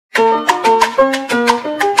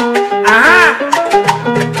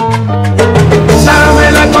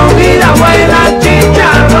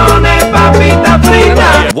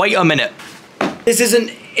Wait a minute. This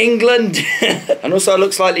isn't England. And also I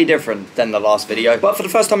look slightly different than the last video. But for the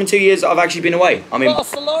first time in 2 years, I've actually been away. I mean,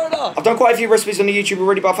 Barcelona. I've done quite a few recipes on the YouTube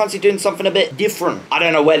already, but I fancy doing something a bit different. I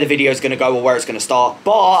don't know where the video is going to go or where it's going to start,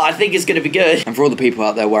 but I think it's going to be good. And for all the people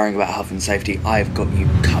out there worrying about health and safety, I've got you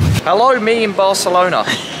covered. Hello, me in Barcelona.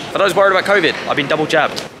 For those worried about COVID, I've been double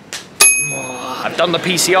jabbed. I've done the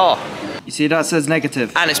PCR. You see that says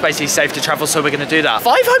negative. And it's basically safe to travel, so we're going to do that.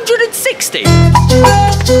 560!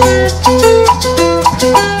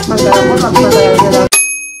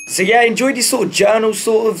 So yeah, enjoyed this sort of journal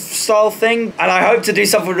sort of style thing. And I hope to do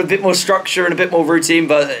something with a bit more structure and a bit more routine,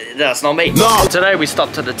 but that's not me. No! Today we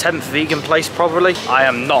stopped at the 10th vegan place, probably. I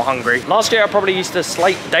am not hungry. Last year I probably used to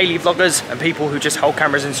slate daily vloggers and people who just hold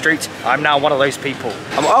cameras in streets. I'm now one of those people.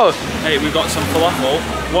 Oh! Hey, we've got some falafel.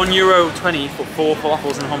 €1.20 for 4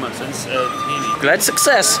 falafels and hummus and tahini. Glad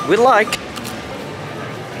success. We like.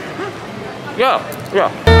 Yeah.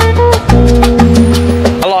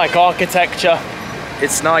 I like architecture.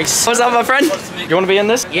 It's nice. What's up, my friend? You want to be in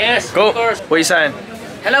this? Yes, cool. of course. What are you saying?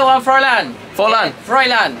 Hello, I'm Froilan. Froilan?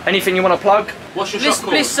 Froilan. Anything you want to plug? What's your shop called?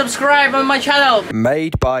 Please subscribe on my channel.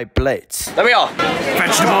 Made by Blitz. There we are.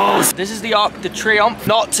 Vegetables. This is the Arc de Triomphe.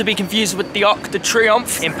 Not to be confused with the Arc de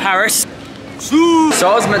Triomphe in Paris. So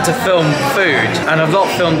I was meant to film food, and I've not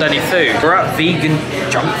filmed any food. We're at vegan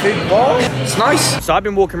junk food bar. It's nice. So I've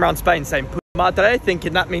been walking around Spain saying madre,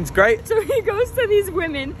 thinking that means great. So he goes to these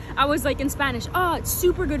women. I was like in Spanish, oh, it's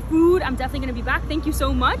super good food. I'm definitely gonna be back. Thank you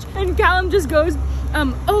so much. And Callum just goes,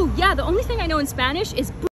 oh yeah, the only thing I know in Spanish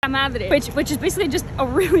is puta madre, which is basically just a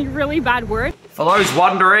really, really bad word. For those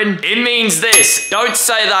wondering, it means this. Don't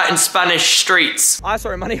say that in Spanish streets. I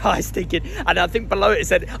saw it Money Heist thinking, and I think below it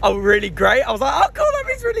said, oh, really great. I was like, oh, cool, that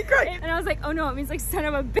means really great. And I was like, oh no, it means like son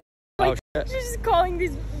of a bitch. Like, oh, she's just calling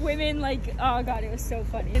these women like, oh god, it was so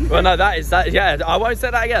funny. Well, no, yeah, I won't say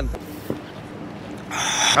that again.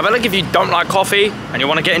 I feel like if you don't like coffee and you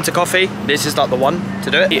want to get into coffee, this is like the one to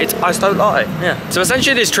do it. It's iced oat latte. Yeah. So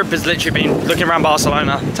essentially this trip has literally been looking around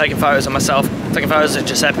Barcelona, taking photos of myself, taking photos of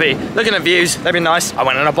Giuseppe, looking at views. They've been nice. I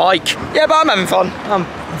went on a bike. Yeah, but I'm having fun. I'm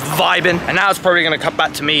vibing. And now it's probably going to cut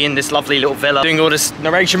back to me in this lovely little villa, doing all this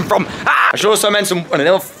narration from... I should also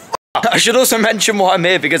mention why I'm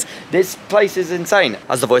here, because this place is insane.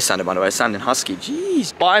 How's the voice sounding, by the way? It's sounding husky.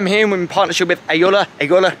 Jeez. But I'm here in partnership with Ayola,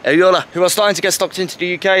 who are starting to get stocked into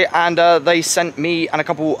the UK, and they sent me and a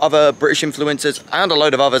couple other British influencers and a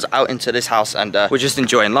load of others out into this house, and we're just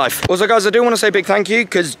enjoying life. Also, guys, I do want to say a big thank you,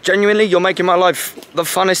 because genuinely, you're making my life the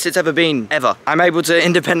funnest it's ever been, ever. I'm able to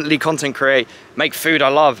independently content create, make food I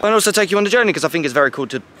love, and also take you on the journey, because I think it's very cool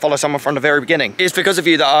to follow someone from the very beginning. It's because of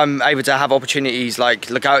you that I'm able to have opportunities like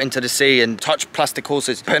look out into the sea and touch plastic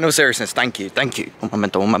horses. But in all seriousness, thank you. Un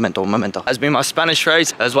momento. Has been my Spanish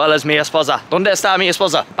phrase, as well as mi esposa. ¿Dónde está mi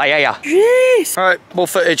esposa? Paella. Yes. All right, more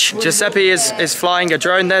footage. Giuseppe is flying a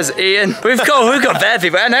drone. There's Ian. We've got bare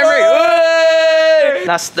people. And Henry.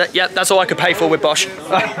 That's all I could pay for with Bosch.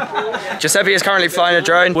 Giuseppe is currently flying a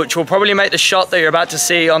drone, which will probably make the shot that you're about to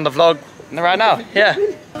see on the vlog right now. Yeah.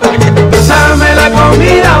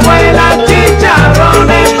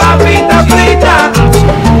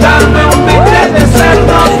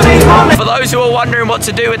 For those who are wondering what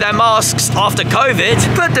to do with their masks after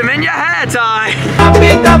COVID, put them in your hair tie.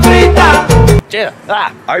 Yeah.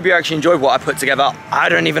 I hope you actually enjoyed what I put together. I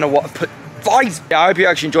don't even know what I put. I hope you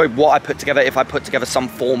actually enjoyed what I put together, if I put together some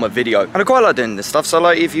form of video. And I quite like doing this stuff, so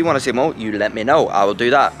like if you want to see more, you let me know. I will do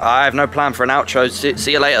that. I have no plan for an outro.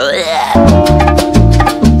 See you later.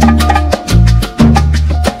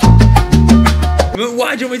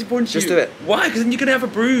 Why do you want me to punch you? Just do it. Why? Because then you're going to have a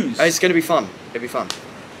bruise. It's going to be fun. It'll be fun.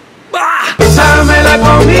 Ah!